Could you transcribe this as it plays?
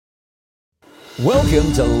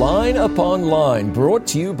Welcome to Line Upon Line, brought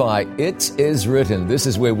to you by It Is Written. This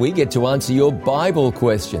is where we get to answer your Bible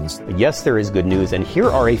questions. Yes, there is good news, and here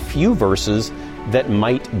are a few verses that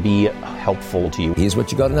might be helpful to you. Here's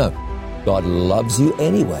what you got to know. God loves you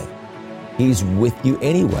anyway. He's with you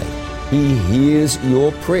anyway. He hears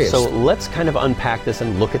your prayers. So let's kind of unpack this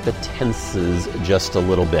and look at the tenses just a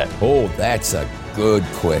little bit. Oh, that's a good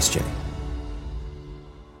question.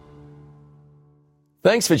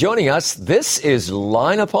 Thanks for joining us. This is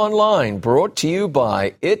Line Upon Line, brought to you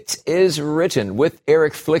by It Is Written with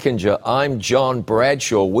Eric Flickinger. I'm John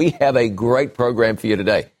Bradshaw. We have a great program for you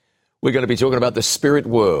today. We're going to be talking about the spirit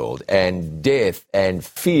world and death and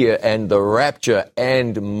fear and the rapture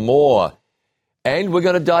and more. And we're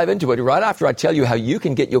going to dive into it right after I tell you how you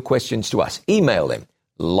can get your questions to us. Email them,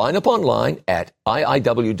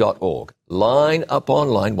 lineuponline@iiw.org.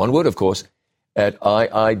 Lineuponline, one word, of course, at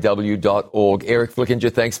iiw.org. Eric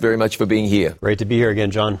Flickinger, thanks very much for being here. Great to be here again,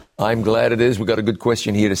 John. I'm glad it is. We've got a good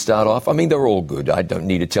question here to start off. I mean, they're all good. I don't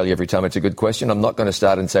need to tell you every time it's a good question. I'm not going to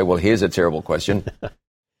start and say, well, here's a terrible question.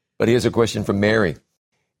 But here's a question from Mary.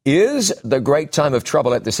 Is the great time of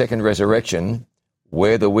trouble at the second resurrection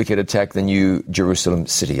where the wicked attack the new Jerusalem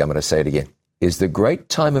city? I'm going to say it again. Is the great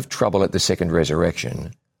time of trouble at the second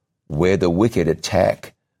resurrection where the wicked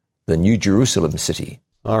attack the new Jerusalem city?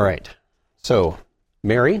 All right. So,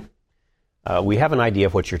 Mary, we have an idea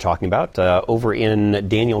of what you're talking about. Over in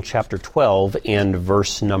Daniel chapter 12 and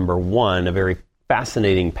verse number 1, a very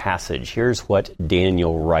fascinating passage. Here's what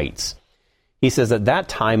Daniel writes. He says, "At that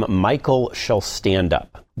time Michael shall stand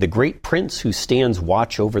up, the great prince who stands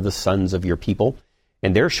watch over the sons of your people,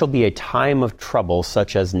 and there shall be a time of trouble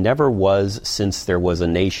such as never was since there was a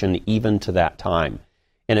nation, even to that time.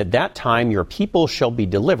 And at that time your people shall be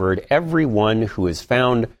delivered, every one who is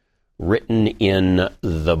found written in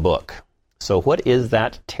the book." So what is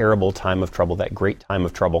that terrible time of trouble, that great time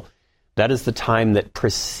of trouble? That is the time that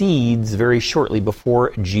precedes very shortly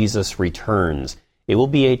before Jesus returns. It will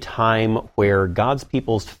be a time where God's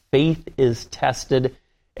people's faith is tested.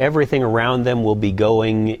 Everything around them will be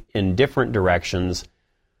going in different directions,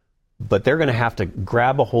 but they're going to have to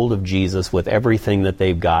grab a hold of Jesus with everything that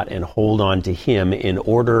they've got and hold on to him in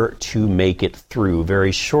order to make it through.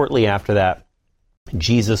 Very shortly after that,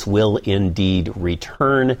 Jesus will indeed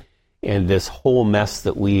return, and this whole mess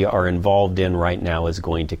that we are involved in right now is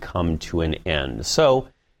going to come to an end. So,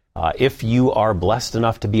 if you are blessed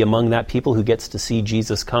enough to be among that people who gets to see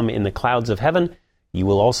Jesus come in the clouds of heaven, you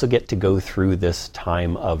will also get to go through this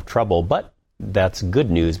time of trouble. But that's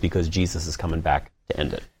good news because Jesus is coming back to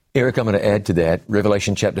end it. Eric, I'm going to add to that.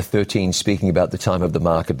 Revelation chapter 13, speaking about the time of the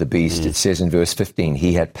mark of the beast, it says in verse 15,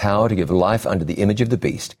 "He had power to give life unto the image of the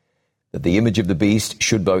beast, that the image of the beast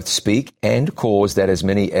should both speak and cause that as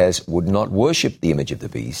many as would not worship the image of the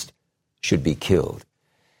beast should be killed."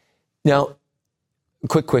 Now, a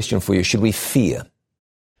quick question for you. Should we fear?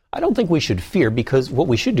 I don't think we should fear, because what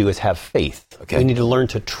we should do is have faith. Okay. We need to learn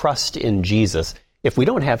to trust in Jesus. If we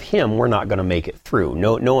don't have him, we're not going to make it through.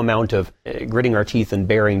 No amount of gritting our teeth and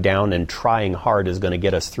bearing down and trying hard is going to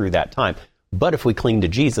get us through that time. But if we cling to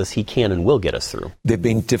Jesus, he can and will get us through. There have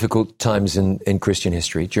been difficult times in Christian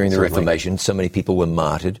history during the Certainly. Reformation. So many people were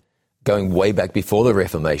martyred. Going way back before the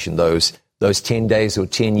Reformation, those 10 days or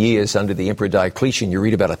 10 years under the Emperor Diocletian, you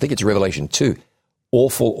read about, I think it's Revelation 2.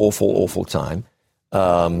 Awful, awful, awful time.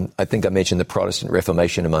 I think I mentioned the Protestant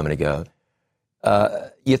Reformation a moment ago.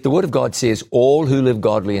 Yet the Word of God says, all who live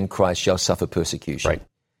godly in Christ shall suffer persecution. Right.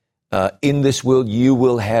 In this world you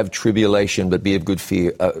will have tribulation, but be of good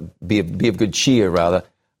cheer. I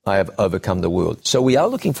have overcome the world. So we are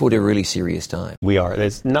looking forward to a really serious time. We are.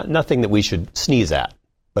 There's nothing that we should sneeze at,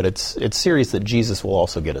 but it's serious that Jesus will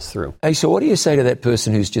also get us through. Hey, so what do you say to that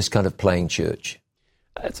person who's just kind of playing church?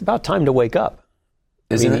 It's about time to wake up.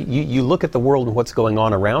 Isn't it? You look at the world and what's going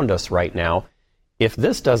on around us right now. If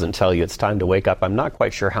this doesn't tell you it's time to wake up, I'm not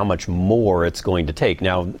quite sure how much more it's going to take.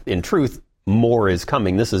 Now, in truth, more is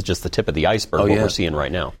coming. This is just the tip of the iceberg, what we're seeing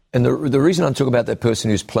right now. And the reason I'm talking about that person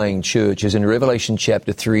who's playing church is in Revelation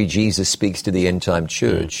chapter 3, Jesus speaks to the end-time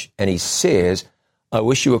church, and he says, I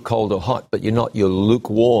wish you were cold or hot, but you're not. You're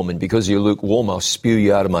lukewarm, and because you're lukewarm, I'll spew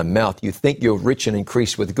you out of my mouth. You think you're rich and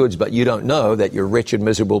increased with goods, but you don't know that you're wretched,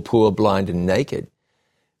 miserable, poor, blind, and naked.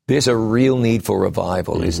 There's a real need for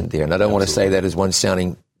revival, isn't there? And I don't want to say that as one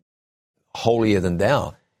sounding holier than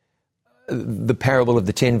thou. The parable of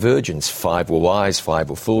the 10 virgins, 5 were wise, 5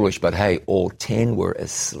 were foolish, but hey, all 10 were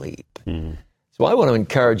asleep. So I want to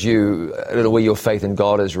encourage you, I don't know where your faith in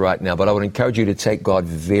God is right now, but I would encourage you to take God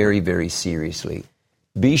very, very seriously.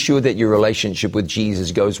 Be sure that your relationship with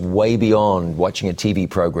Jesus goes way beyond watching a TV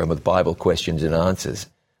program with Bible questions and answers.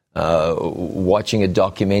 watching a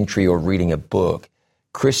documentary or reading a book.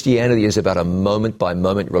 Christianity is about a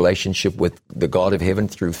moment-by-moment relationship with the God of heaven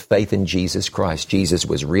through faith in Jesus Christ. Jesus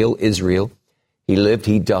was real Israel. He lived,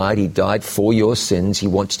 he died for your sins. He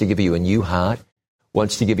wants to give you a new heart,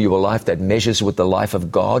 wants to give you a life that measures with the life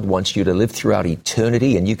of God, wants you to live throughout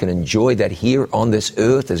eternity, and you can enjoy that here on this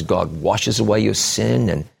earth as God washes away your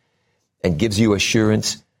sin and gives you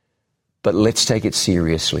assurance. But let's take it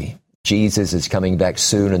seriously. Jesus is coming back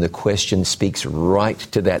soon, and the question speaks right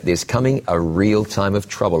to that. There's coming a real time of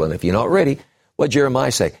trouble. And if you're not ready, what did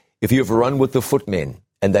Jeremiah say? If you have run with the footmen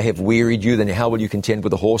and they have wearied you, then how will you contend with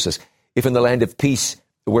the horses? If in the land of peace,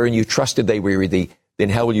 wherein you trusted, they wearied thee, then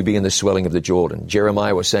how will you be in the swelling of the Jordan?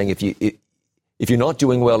 Jeremiah was saying, if you're not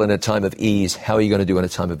doing well in a time of ease, how are you going to do in a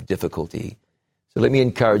time of difficulty? So let me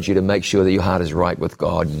encourage you to make sure that your heart is right with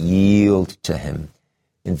God. Yield to him.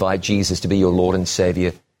 Invite Jesus to be your Lord and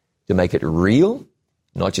Savior, to make it real,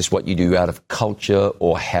 not just what you do out of culture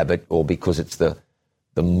or habit or because it's the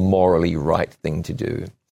morally right thing to do.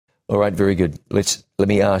 All right, very good. Let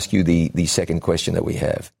me ask you the second question that we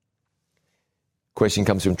have. Question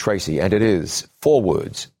comes from Tracy, and it is 4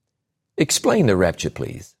 words. Explain the rapture,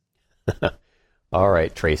 please. All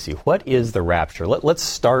right, Tracy, what is the rapture? Let's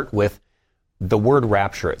start with the word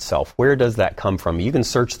rapture itself. Where does that come from? You can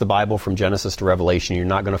search the Bible from Genesis to Revelation. You're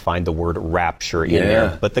not going to find the word rapture in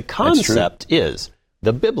there. But the concept is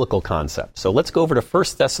the biblical concept. So let's go over to 1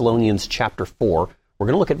 Thessalonians chapter 4. We're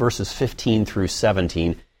going to look at verses 15 through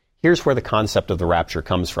 17. Here's where the concept of the rapture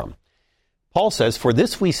comes from. Paul says, "For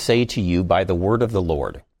this we say to you by the word of the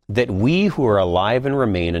Lord, that we who are alive and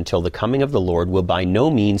remain until the coming of the Lord will by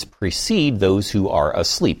no means precede those who are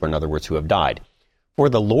asleep," or in other words, who have died. "For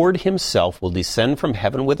the Lord himself will descend from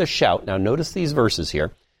heaven with a shout." Now notice these verses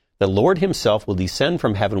here. "The Lord himself will descend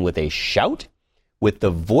from heaven with a shout, with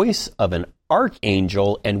the voice of an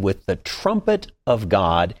archangel, and with the trumpet of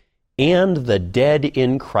God, and the dead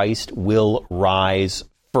in Christ will rise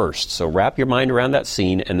first." So wrap your mind around that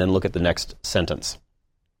scene and then look at the next sentence.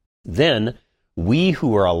 "Then we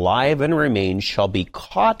who are alive and remain shall be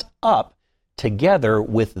caught up together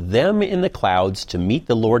with them in the clouds to meet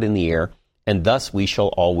the Lord in the air, and thus we shall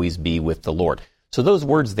always be with the Lord." So those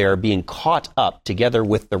words there, being caught up together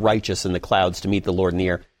with the righteous in the clouds to meet the Lord in the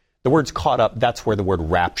air, the words caught up, that's where the word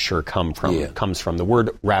rapture comes from. The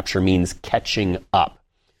word rapture means catching up.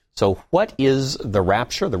 So what is the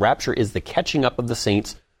rapture? The rapture is the catching up of the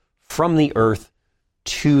saints from the earth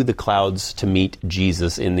to the clouds to meet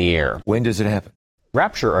Jesus in the air. When does it happen?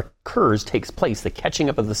 Rapture takes place, the catching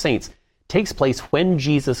up of the saints takes place when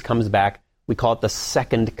Jesus comes back. We call it the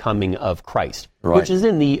second coming of Christ, which is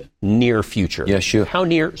in the near future. Yeah, sure. How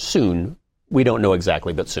near? Soon. We don't know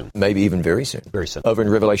exactly, but soon. Maybe even very soon. Very soon. Over in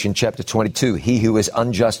Revelation chapter 22, "He who is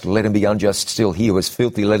unjust, let him be unjust still. He who is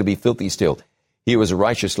filthy, let him be filthy still. He who is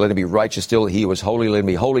righteous, let him be righteous still. He who is holy, let him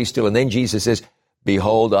be holy still." And then Jesus says,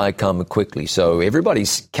 "Behold, I come quickly." So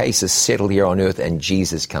everybody's case is settled here on earth, and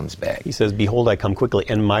Jesus comes back. He says, "Behold, I come quickly,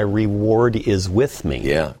 and my reward is with me."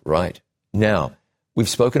 Yeah, right. Now, we've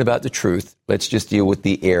spoken about the truth. Let's just deal with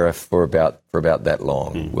the error for about that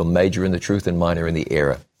long. We'll major in the truth and minor in the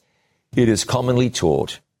error. It is commonly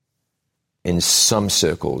taught in some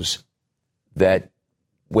circles that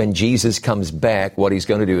when Jesus comes back, what he's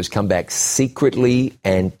going to do is come back secretly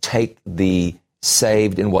and take the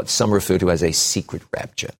saved in what some refer to as a secret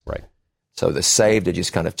rapture. Right. So the saved are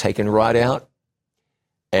just kind of taken right out,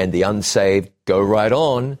 and the unsaved go right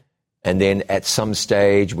on. And then at some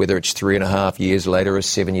stage, whether it's 3.5 years later or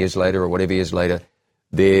 7 years later or whatever years later,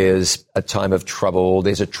 there's a time of trouble.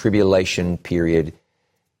 There's a tribulation period.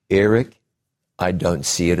 Eric, I don't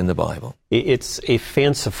see it in the Bible. It's a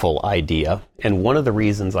fanciful idea. And one of the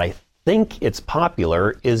reasons I think it's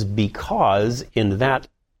popular is because in that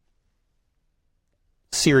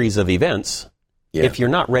series of events, if you're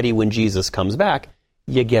not ready when Jesus comes back,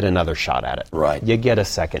 you get another shot at it. Right. You get a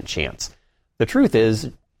second chance. The truth is,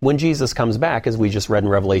 when Jesus comes back, as we just read in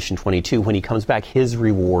Revelation 22, when he comes back, his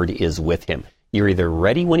reward is with him. You're either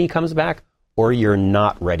ready when he comes back, or you're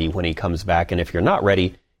not ready when he comes back. And if you're not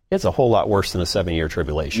ready, it's a whole lot worse than a 7-year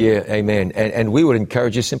tribulation. Yeah, amen. And we would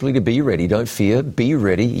encourage you simply to be ready. Don't fear. Be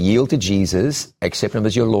ready. Yield to Jesus. Accept him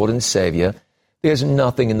as your Lord and Savior. There's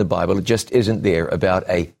nothing in the Bible, it just isn't there, about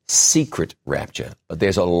a secret rapture. But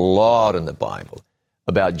there's a lot in the Bible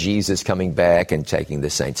about Jesus coming back and taking the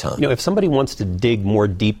saints home. You know, if somebody wants to dig more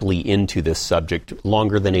deeply into this subject,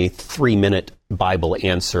 longer than a 3-minute Bible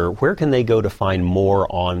answer, where can they go to find more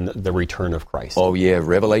on the return of Christ? Oh, yeah,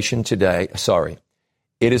 Revelation Today. Sorry.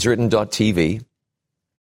 Itiswritten.tv.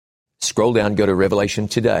 scroll down, go to Revelation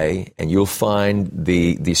Today, and you'll find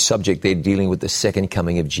the subject there dealing with the second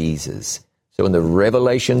coming of Jesus. So in the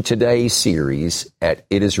Revelation Today series at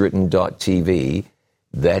itiswritten.tv,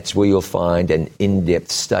 that's where you'll find an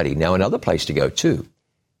in-depth study. Now, another place to go too,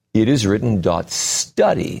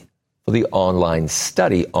 itiswritten.study for the online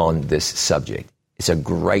study on this subject. It's a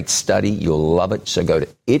great study. You'll love it. So go to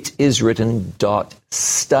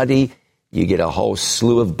itiswritten.study. You get a whole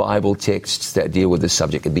slew of Bible texts that deal with this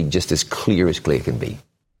subject. It'll be just as clear can be.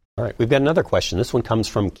 All right, we've got another question. This one comes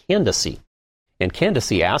from Candace. And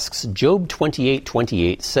Candace asks, Job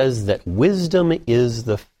 28:28 says that wisdom is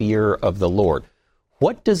the fear of the Lord.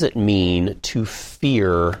 What does it mean to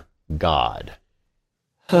fear God?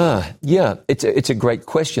 Yeah, it's a great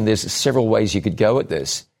question. There's several ways you could go at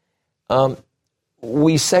this.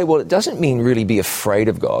 We say, well, it doesn't mean really be afraid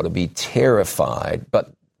of God or be terrified,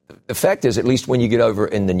 but the fact is, at least when you get over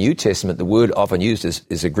in the New Testament, the word often used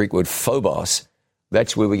is a Greek word phobos.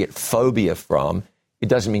 That's where we get phobia from. It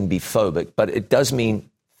doesn't mean be phobic, but it does mean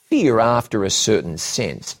fear after a certain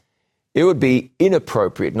sense. It would be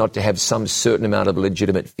inappropriate not to have some certain amount of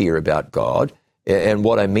legitimate fear about God. And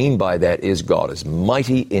what I mean by that is God is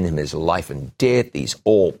mighty, in him is life and death. He's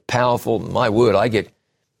all-powerful. My word, I get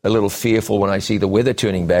a little fearful when I see the weather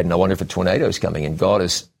turning bad and I wonder if a tornado is coming. And God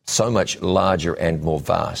is so much larger and more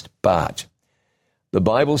vast. But the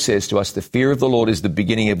Bible says to us, the fear of the Lord is the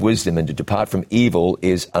beginning of wisdom, and to depart from evil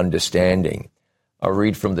is understanding. I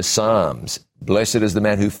read from the Psalms, blessed is the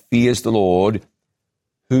man who fears the Lord,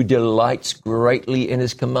 who delights greatly in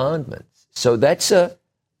his commandments. So that's a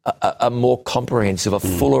more comprehensive, a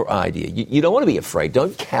fuller idea. You don't want to be afraid.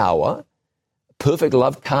 Don't cower. Perfect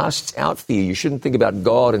love casts out fear. You shouldn't think about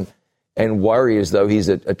God and worry as though he's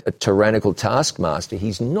a tyrannical taskmaster.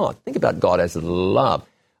 He's not. Think about God as love.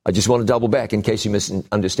 I just want to double back in case you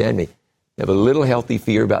misunderstand me. Have a little healthy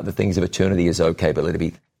fear about the things of eternity is okay, but let it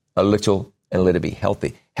be a little and let it be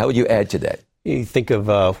healthy. How would you add to that? You think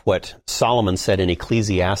of what Solomon said in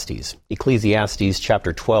Ecclesiastes. Ecclesiastes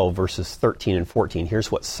chapter 12, verses 13 and 14.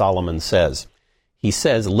 Here's what Solomon says. He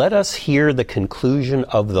says, let us hear the conclusion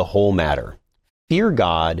of the whole matter. Fear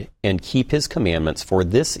God and keep his commandments, for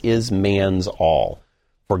this is man's all.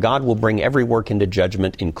 For God will bring every work into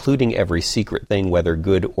judgment, including every secret thing, whether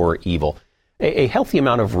good or evil. A healthy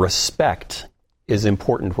amount of respect is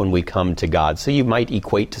important when we come to God. So you might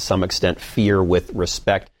equate to some extent fear with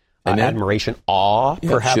respect. Admiration, awe,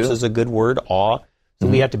 perhaps is a good word, awe. So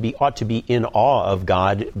we ought to be in awe of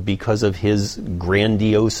God because of his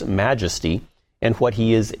grandiose majesty and what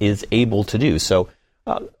he is able to do. So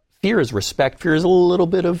fear is respect. Fear is a little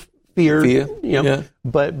bit of fear.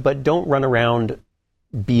 But don't run around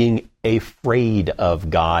being afraid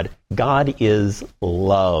of God. God is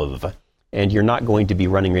love. And you're not going to be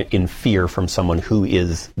running in fear from someone who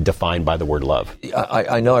is defined by the word love.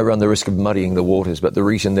 I know I run the risk of muddying the waters, but the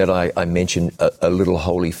reason that I mention a little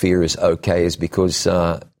holy fear is okay is because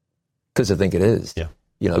I think it is. Yeah.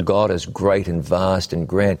 You know, God is great and vast and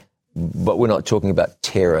grand, but we're not talking about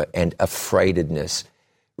terror and afraidedness.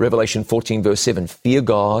 Revelation 14, verse 7, fear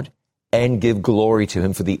God and give glory to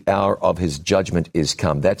him, for the hour of his judgment is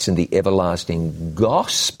come. That's in the everlasting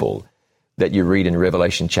gospel that you read in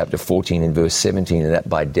Revelation chapter 14 and verse 17, and that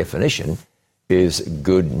by definition is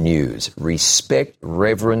good news. Respect,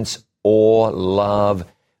 reverence, awe, love,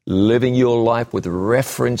 living your life with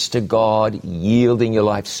reference to God, yielding your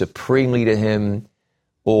life supremely to him,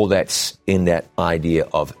 all that's in that idea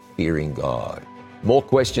of fearing God. More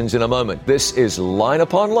questions in a moment. This is Line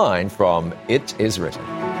Upon Line from It Is Written.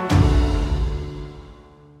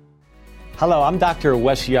 Hello, I'm Dr.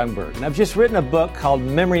 Wes Youngberg, and I've just written a book called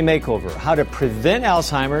Memory Makeover, How to Prevent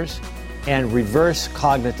Alzheimer's and Reverse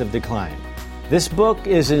Cognitive Decline. This book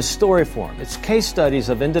is in story form. It's case studies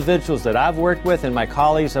of individuals that I've worked with and my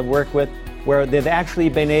colleagues I've worked with where they've actually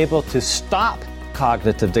been able to stop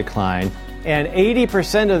cognitive decline, and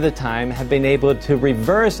 80% of the time have been able to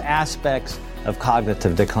reverse aspects of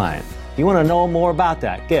cognitive decline. If you want to know more about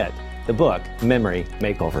that, get the book, Memory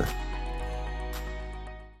Makeover.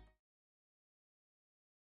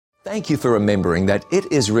 Thank you for remembering that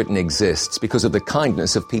It Is Written exists because of the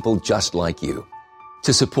kindness of people just like you.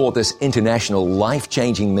 To support this international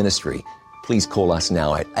life-changing ministry, please call us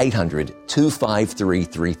now at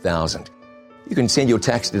 800-253-3000. You can send your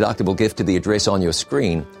tax-deductible gift to the address on your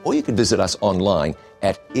screen, or you can visit us online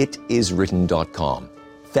at itiswritten.com.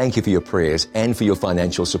 Thank you for your prayers and for your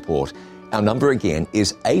financial support. Our number again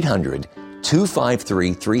is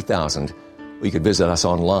 800-253-3000, or you can visit us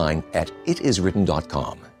online at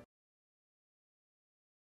itiswritten.com.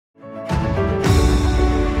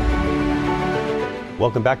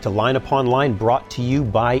 Welcome back to Line Upon Line, brought to you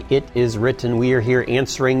by It Is Written. We are here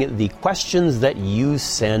answering the questions that you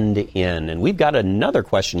send in. And we've got another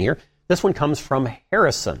question here. This one comes from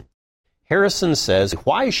Harrison. Harrison says,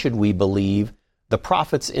 why should we believe the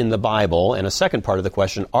prophets in the Bible? And a second part of the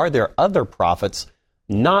question, are there other prophets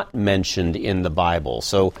not mentioned in the Bible?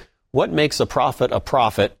 So what makes a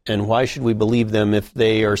prophet, and why should we believe them if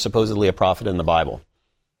they are supposedly a prophet in the Bible?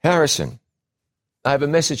 Harrison, I have a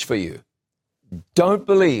message for you. Don't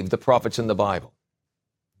believe the prophets in the Bible.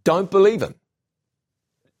 Don't believe them.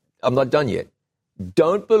 I'm not done yet.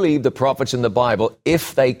 Don't believe the prophets in the Bible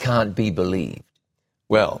if they can't be believed.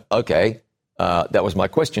 Well, okay, that was my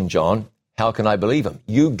question, John. How can I believe them?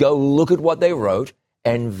 You go look at what they wrote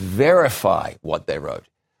and verify what they wrote.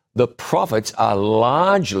 The prophets are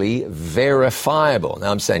largely verifiable. Now,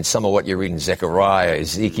 I'm saying some of what you read in Zechariah,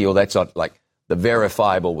 Ezekiel, that's not like the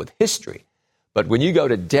verifiable with history. But when you go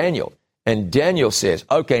to Daniel, and Daniel says,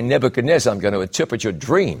 okay, Nebuchadnezzar, I'm going to interpret your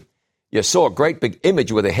dream. You saw a great big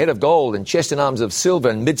image with a head of gold and chest and arms of silver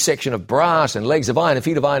and midsection of brass and legs of iron and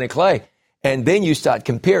feet of iron and clay. And then you start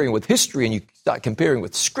comparing with history and you start comparing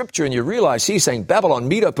with scripture and you realize he's saying Babylon,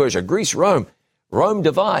 Medo-Persia, Greece, Rome. Rome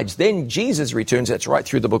divides. Then Jesus returns. That's right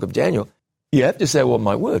through the book of Daniel. You have to say, well,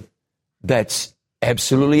 my word, that's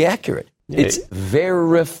absolutely accurate. It's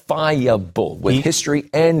verifiable with history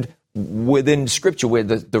and within scripture where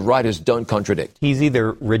the writers don't contradict. He's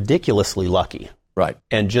either ridiculously lucky, right,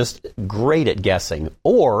 and just great at guessing,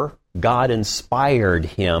 or God inspired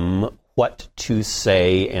him what to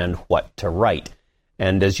say and what to write.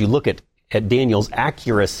 And as you look at Daniel's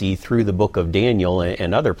accuracy through the book of Daniel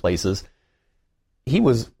and other places, he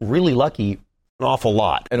was really lucky an awful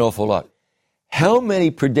lot. An awful lot. How many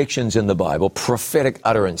predictions in the Bible, prophetic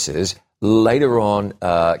utterances, later on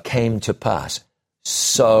came to pass?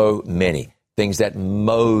 So many. Things that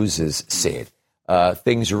Moses said,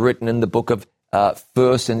 things written in the book of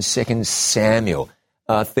 1st and 2nd Samuel,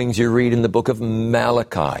 things you read in the book of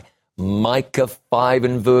Malachi. Micah 5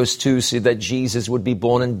 and verse 2 said that Jesus would be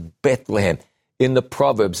born in Bethlehem. In the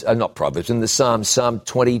Proverbs, in the Psalm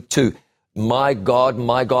 22, my God,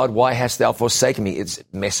 why hast thou forsaken me? It's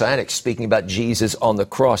messianic, speaking about Jesus on the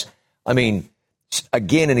cross. I mean,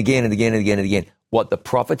 again and again and again and again and again, what the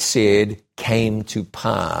prophet said came to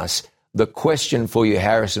pass. The question for you,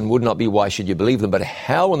 Harrison, would not be why should you believe them, but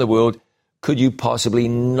how in the world could you possibly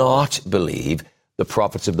not believe the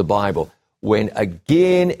prophets of the Bible when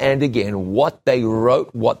again and again what they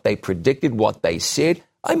wrote, what they predicted, what they said,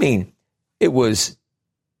 I mean, it was,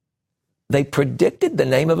 they predicted the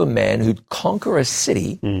name of a man who'd conquer a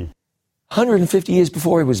city 150 years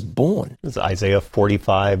before he was born. It's Isaiah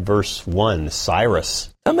 45 verse 1,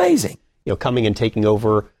 Cyrus. Amazing. You know, coming and taking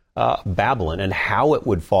over Babylon and how it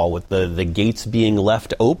would fall with the gates being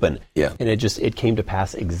left open. Yeah. And it came to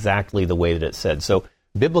pass exactly the way that it said. So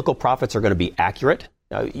biblical prophets are going to be accurate.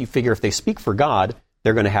 You figure if they speak for God,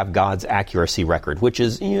 they're going to have God's accuracy record, which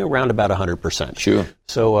is around about 100%. Sure.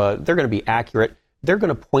 So they're going to be accurate. They're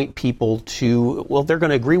going to point people to, well, they're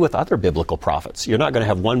going to agree with other biblical prophets. You're not going to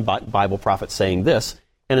have one Bible prophet saying this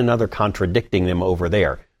and another contradicting them over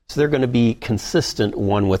there. So they're going to be consistent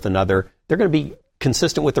one with another. They're going to be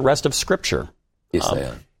consistent with the rest of Scripture. Yes, they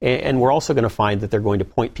are. And we're also going to find that they're going to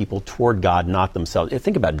point people toward God, not themselves.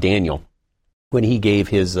 Think about Daniel. When he gave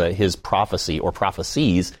his prophecy or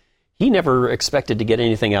prophecies, he never expected to get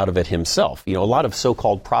anything out of it himself. A lot of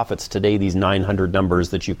so-called prophets today, these 900 numbers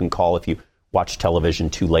that you can call if you watch television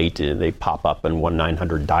too late, they pop up in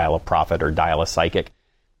 1-900 dial a prophet or dial a psychic.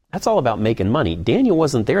 That's all about making money. Daniel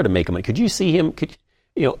wasn't there to make money. Could you see him,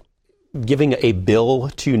 giving a bill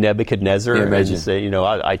to Nebuchadnezzar and say,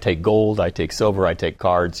 I take gold, I take silver, I take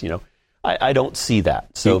cards, I don't see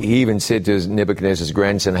that. So he even said to Nebuchadnezzar's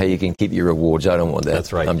grandson, hey, you can keep your rewards. I don't want that.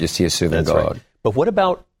 That's right. I'm just here serving God. Right. But what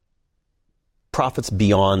about prophets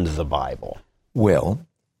beyond the Bible? Well,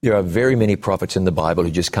 there are very many prophets in the Bible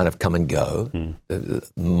who just kind of come and go.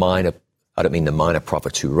 Minor, I don't mean the minor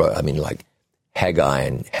prophets who wrote, I mean like Haggai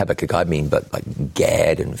and Habakkuk, but like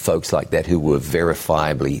Gad and folks like that who were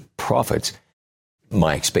verifiably prophets.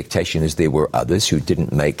 My expectation is there were others who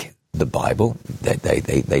didn't make the Bible, that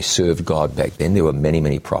they served God back then. There were many,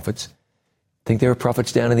 many prophets. I think there are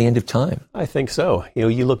prophets down to the end of time. I think so.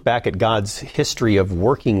 You look back at God's history of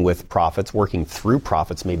working with prophets, working through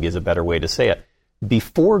prophets maybe is a better way to say it.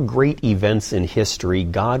 Before great events in history,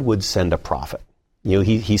 God would send a prophet.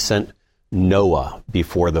 He sent Noah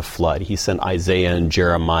before the flood. He sent Isaiah and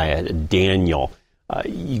Jeremiah, Daniel.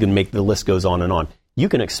 You can make the list goes on and on. You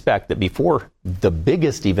can expect that before the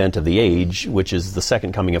biggest event of the age, which is the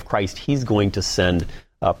second coming of Christ, he's going to send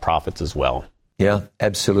prophets as well. Yeah,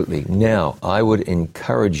 absolutely. Now, I would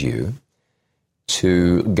encourage you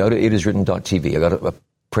to go to itiswritten.tv. I've got a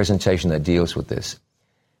presentation that deals with this.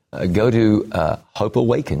 Go to Hope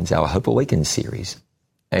Awakens, our Hope Awakens series,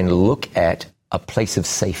 and look at a place of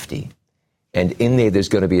safety. And in there's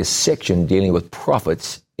going to be a section dealing with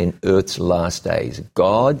prophets in earth's last days.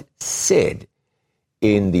 God said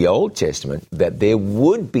in the Old Testament that there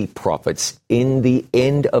would be prophets in the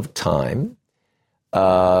end of time.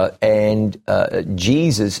 And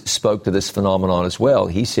Jesus spoke to this phenomenon as well.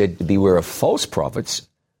 He said to beware of false prophets,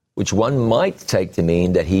 which one might take to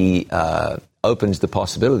mean that he opens the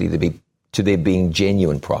possibility to there being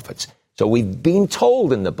genuine prophets. So we've been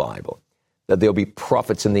told in the Bible that there'll be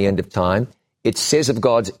prophets in the end of time. It says of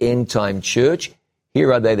God's end-time church,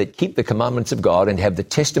 here are they that keep the commandments of God and have the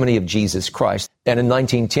testimony of Jesus Christ. And in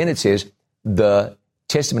 19:10 it says, the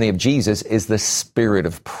testimony of Jesus is the spirit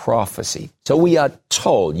of prophecy. So we are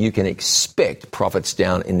told you can expect prophets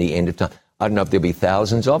down in the end of time. I don't know if there'll be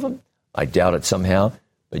thousands of them. I doubt it somehow.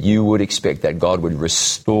 But you would expect that God would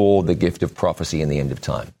restore the gift of prophecy in the end of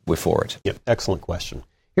time. We're for it. Yep, excellent question.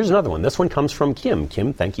 Here's another one. This one comes from Kim.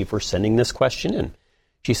 Kim, thank you for sending this question in.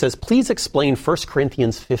 She says, please explain 1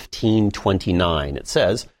 Corinthians 15:29. It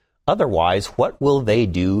says, otherwise, what will they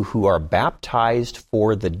do who are baptized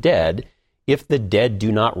for the dead if the dead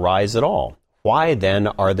do not rise at all? Why then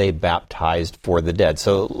are they baptized for the dead?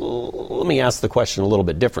 So let me ask the question a little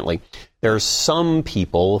bit differently. There are some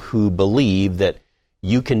people who believe that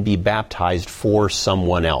you can be baptized for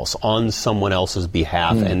someone else, on someone else's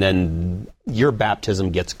behalf, and then your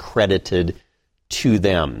baptism gets credited to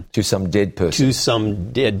them. To some dead person. To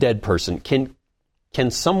some dead person. Can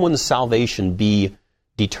someone's salvation be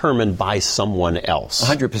determined by someone else?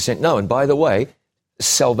 100% no. And by the way,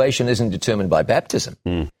 salvation isn't determined by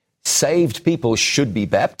baptism. Saved people should be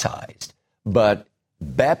baptized, but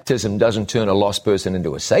baptism doesn't turn a lost person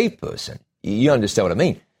into a saved person. You understand what I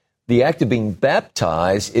mean? The act of being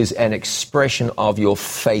baptized is an expression of your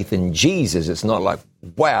faith in Jesus. It's not like,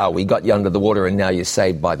 wow, we got you under the water and now you're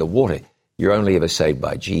saved by the water. You're only ever saved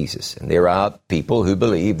by Jesus. And there are people who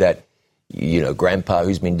believe that, grandpa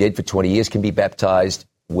who's been dead for 20 years can be baptized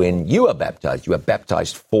when you are baptized. You are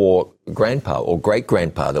baptized for grandpa or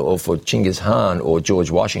great-grandfather or for Chinggis Khan or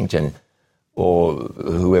George Washington or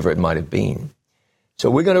whoever it might have been. So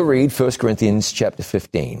we're going to read 1 Corinthians chapter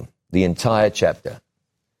 15, the entire chapter.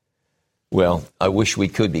 Well, I wish we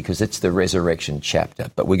could because it's the resurrection chapter,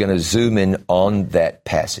 but we're going to zoom in on that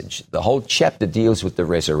passage. The whole chapter deals with the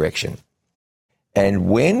resurrection. And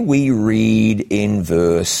when we read in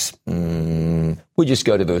verse, we just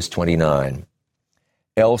go to verse 29.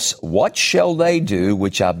 Else, what shall they do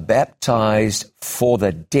which are baptized for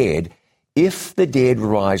the dead, if the dead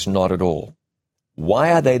rise not at all?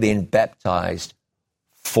 Why are they then baptized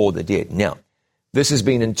for the dead? Now, this has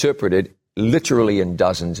been interpreted literally in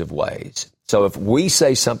dozens of ways. So if we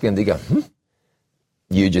say something and they go,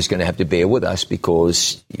 you're just going to have to bear with us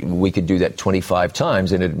because we could do that 25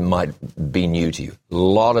 times and it might be new to you. A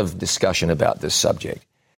lot of discussion about this subject.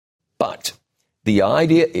 But the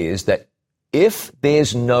idea is that if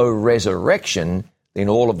there's no resurrection, then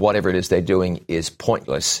all of whatever it is they're doing is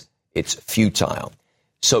pointless. It's futile.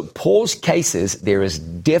 So Paul's case is there is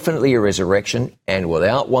definitely a resurrection, and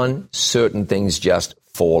without one, certain things just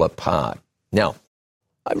fall apart. Now,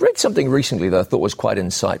 I read something recently that I thought was quite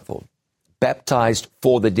insightful. Baptized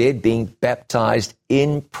for the dead, being baptized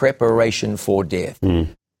in preparation for death.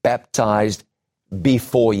 Baptized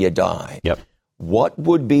before you die. Yep. What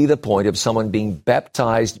would be the point of someone being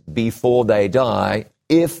baptized before they die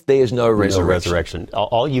if there's no resurrection? No resurrection.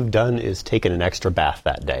 All you've done is taken an extra bath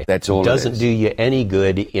that day. That's all. It doesn't do you any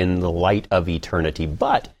good in the light of eternity.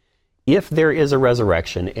 But if there is a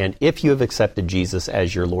resurrection, and if you have accepted Jesus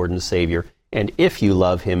as your Lord and Savior, and if you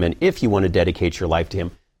love him, and if you want to dedicate your life to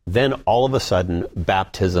him, then all of a sudden,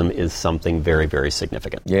 baptism is something very, very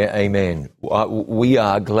significant. Yeah, amen. We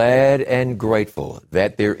are glad and grateful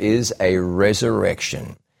that there is a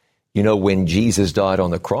resurrection. You know, when Jesus died on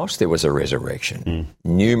the cross, there was a resurrection.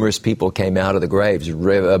 Numerous people came out of the graves.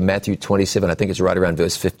 Matthew 27, I think it's right around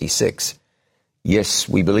verse 56. Yes,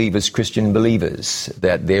 we believe as Christian believers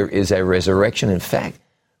that there is a resurrection. In fact,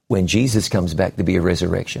 when Jesus comes back, there'll be a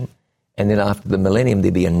resurrection. And then after the millennium,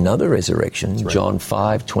 there'll be another resurrection. Right. John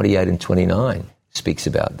 5, 28 and 29 speaks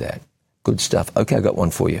about that. Good stuff. Okay, I got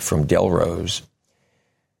one for you from Del Rose.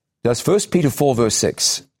 Does 1 Peter 4, verse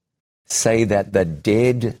 6 say that the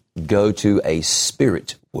dead go to a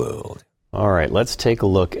spirit world? All right, let's take a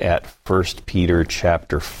look at 1 Peter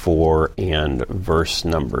chapter 4 and verse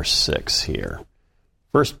number 6 here.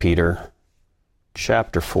 1 Peter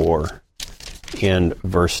chapter 4 and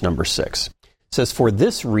verse number 6. It says, "For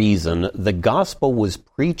this reason, the gospel was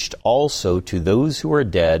preached also to those who are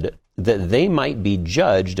dead, that they might be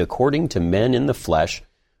judged according to men in the flesh,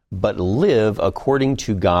 but live according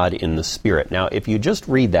to God in the Spirit." Now, if you just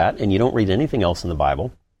read that and you don't read anything else in the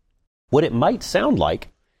Bible, what it might sound like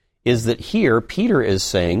is that here Peter is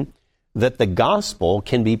saying that the gospel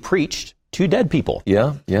can be preached to dead people.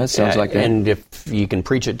 Yeah, it sounds like that. And if you can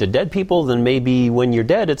preach it to dead people, then maybe when you're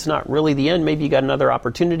dead, it's not really the end. Maybe you got another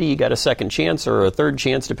opportunity, you got a second chance or a third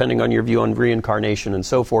chance, depending on your view on reincarnation and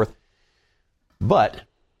so forth. But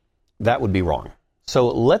that would be wrong. So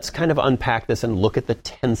let's kind of unpack this and look at the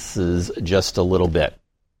tenses just a little bit.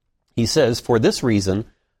 He says, "For this reason,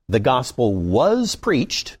 the gospel was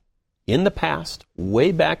preached in the past,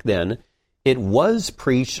 way back then. It was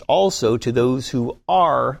preached also to those who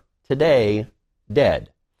are today dead."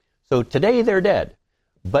 So today they're dead.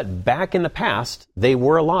 But back in the past, they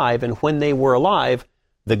were alive. And when they were alive,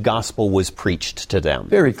 the gospel was preached to them.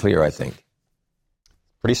 Very clear, I think.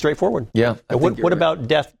 Pretty straightforward. Yeah. What about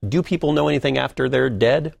death? Do people know anything after they're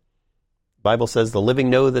dead? The Bible says the living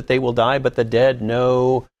know that they will die, but the dead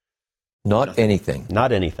know Not anything.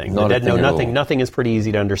 Not anything. Not the dead know at all. nothing. Nothing is pretty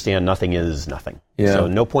easy to understand. Nothing is nothing. Yeah. So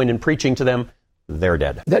no point in preaching to them. They're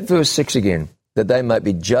dead. That verse 6 again, that they might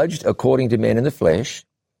be judged according to men in the flesh,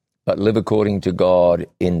 but live according to God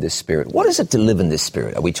in the Spirit. What is it to live in the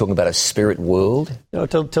Spirit? Are we talking about a spirit world? No,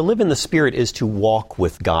 to live in the Spirit is to walk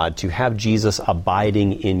with God, to have Jesus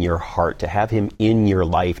abiding in your heart, to have Him in your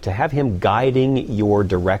life, to have Him guiding your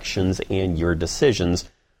directions and your decisions,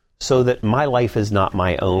 so that my life is not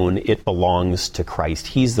my own. It belongs to Christ.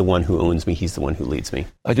 He's the one who owns me. He's the one who leads me.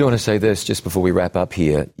 I do want to say this just before we wrap up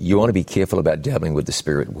here. You want to be careful about dabbling with the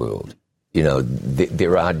spirit world. You know,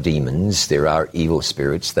 there are demons, there are evil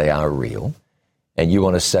spirits, they are real. And you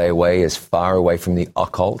want to stay away as far away from the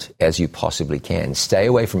occult as you possibly can. Stay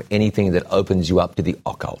away from anything that opens you up to the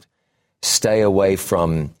occult. Stay away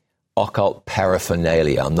from occult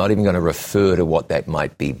paraphernalia. I'm not even going to refer to what that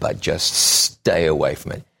might be, but just stay away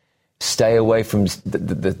from it. Stay away from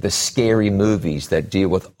the scary movies that deal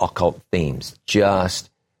with occult themes. Just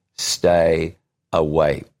stay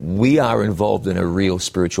away. We are involved in a real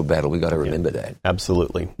spiritual battle. We've got to remember that.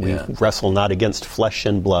 Absolutely. We wrestle not against flesh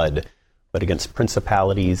and blood, but against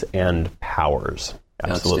principalities and powers.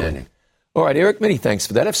 Absolutely. Outstanding. All right, Eric, many thanks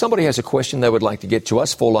for that. If somebody has a question they would like to get to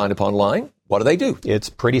us for Line Upon Line, what do they do? It's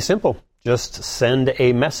pretty simple. Just send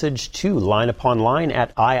a message to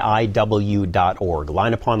lineuponline@iiw.org.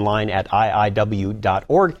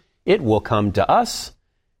 Lineuponline@iiw.org. It will come to us,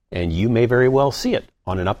 and you may very well see it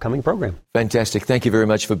on an upcoming program. Fantastic. Thank you very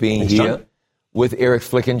much for being Thanks, here. John. With Eric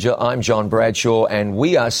Flickinger, I'm John Bradshaw, and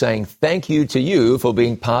we are saying thank you to you for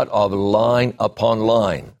being part of Line Upon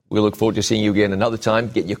Line. We look forward to seeing you again another time.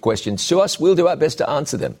 Get your questions to us. We'll do our best to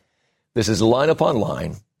answer them. This is Line Upon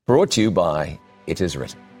Line, brought to you by It Is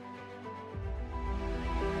Written.